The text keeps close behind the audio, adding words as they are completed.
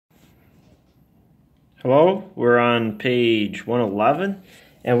Hello, we're on page 111,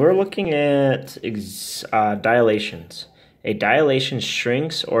 and we're looking at dilations. A dilation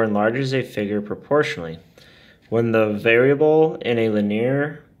shrinks or enlarges a figure proportionally. When the variable in a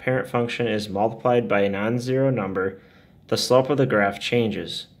linear parent function is multiplied by a non-zero number, the slope of the graph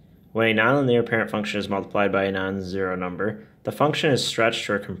changes. When a nonlinear parent function is multiplied by a non-zero number, the function is stretched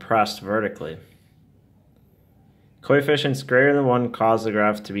or compressed vertically. Coefficients greater than 1 cause the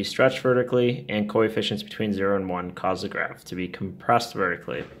graph to be stretched vertically, and coefficients between 0 and 1 cause the graph to be compressed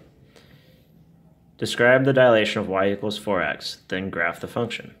vertically. Describe the dilation of y equals 4x, then graph the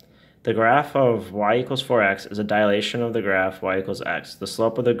function. The graph of y equals 4x is a dilation of the graph y equals x. The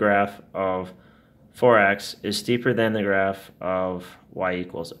slope of the graph of 4x is steeper than the graph of y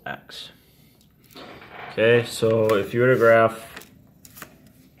equals x. Okay, so if you were to graph,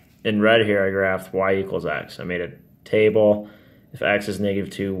 in red here I graphed y equals x. I made a table. If x is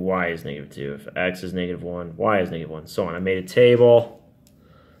 -2, y is -2. If x is -1, y is -1, so on. I made a table,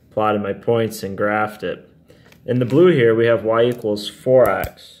 plotted my points, and graphed it. In the blue here, we have y equals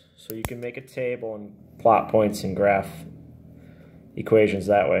 4x. So you can make a table and plot points and graph equations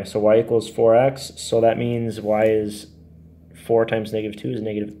that way. So y equals 4x, so that means y is 4 times -2 is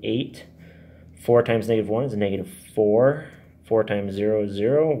 -8. 4 times -1 is -4. 4 times 0 is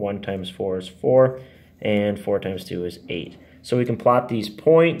 0. 1 times 4 is 4. And 4 times 2 is 8. So we can plot these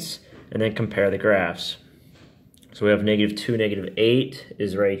points and then compare the graphs. So we have -2, -8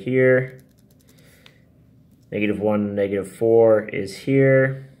 is right here. -1, -4 is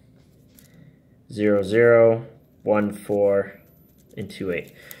here. 0, 0, 1, 4, and 2,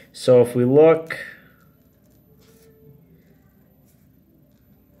 8. So if we look,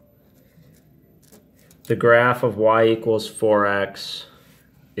 the graph of y equals 4x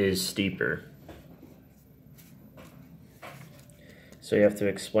is steeper. So you have to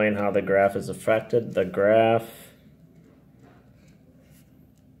explain how the graph is affected. The graph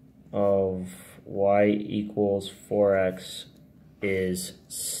of y equals 4x is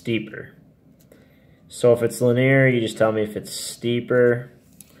steeper. So if it's linear, you just tell me if it's steeper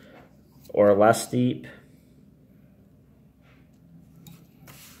or less steep.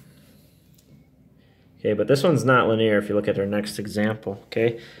 Okay, but this one's not linear if you look at our next example,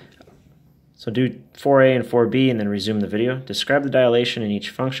 okay? So do 4a and 4b and then resume the video. Describe the dilation in each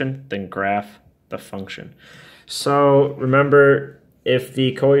function, then graph the function. So remember, if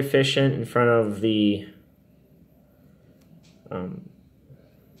the coefficient in front of the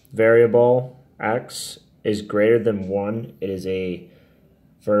variable x is greater than 1, it is a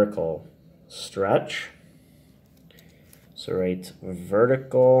vertical stretch. So write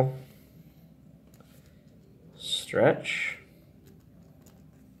vertical stretch.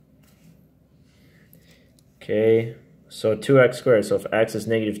 Okay, so 2x squared. So if x is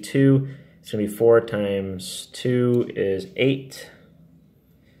 -2, it's going to be 4 times 2 is 8.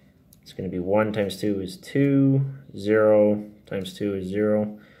 It's going to be 1 times 2 is 2. 0 times 2 is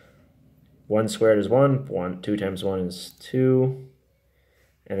 0. 1 squared is 1. 2 times 1 is 2.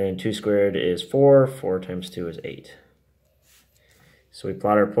 And then 2 squared is 4. 4 times 2 is 8. So we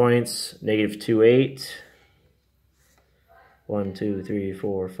plot our points. -2, 8. 1, 2, 3,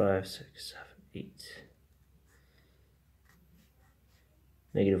 4, 5, 6, 7, 8.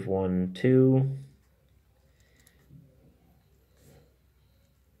 -1, 2.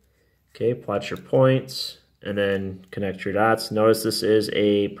 Okay, plot your points and then connect your dots. Notice this is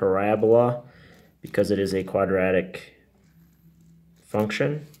a parabola because it is a quadratic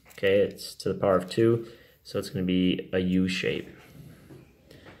function. Okay, it's to the power of 2, so it's going to be a U shape.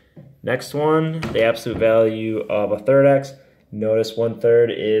 Next one, the absolute value of a third x. Notice 1/3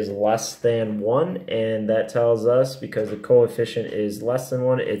 is less than 1, and that tells us because the coefficient is less than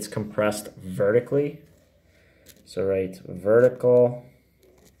 1, it's compressed vertically. So write vertical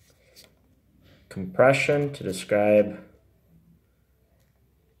compression to describe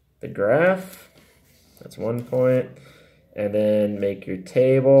the graph. That's 1 point. And then make your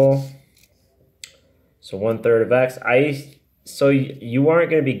table. So 1/3 of x. So you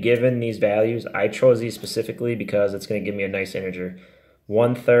aren't going to be given these values. I chose these specifically because it's going to give me a nice integer.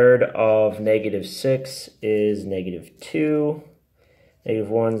 1/3 of -6 is -2.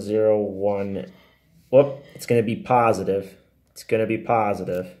 -1, 0, 1. Whoop, it's going to be positive. It's going to be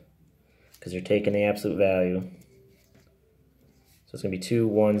positive because you're taking the absolute value. So it's going to be 2,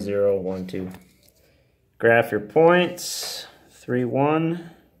 1, 0, 1, 2. Graph your points. 3, 1,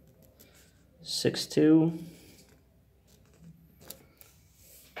 6, 2.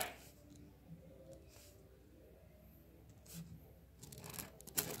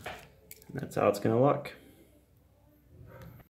 That's how it's going to look.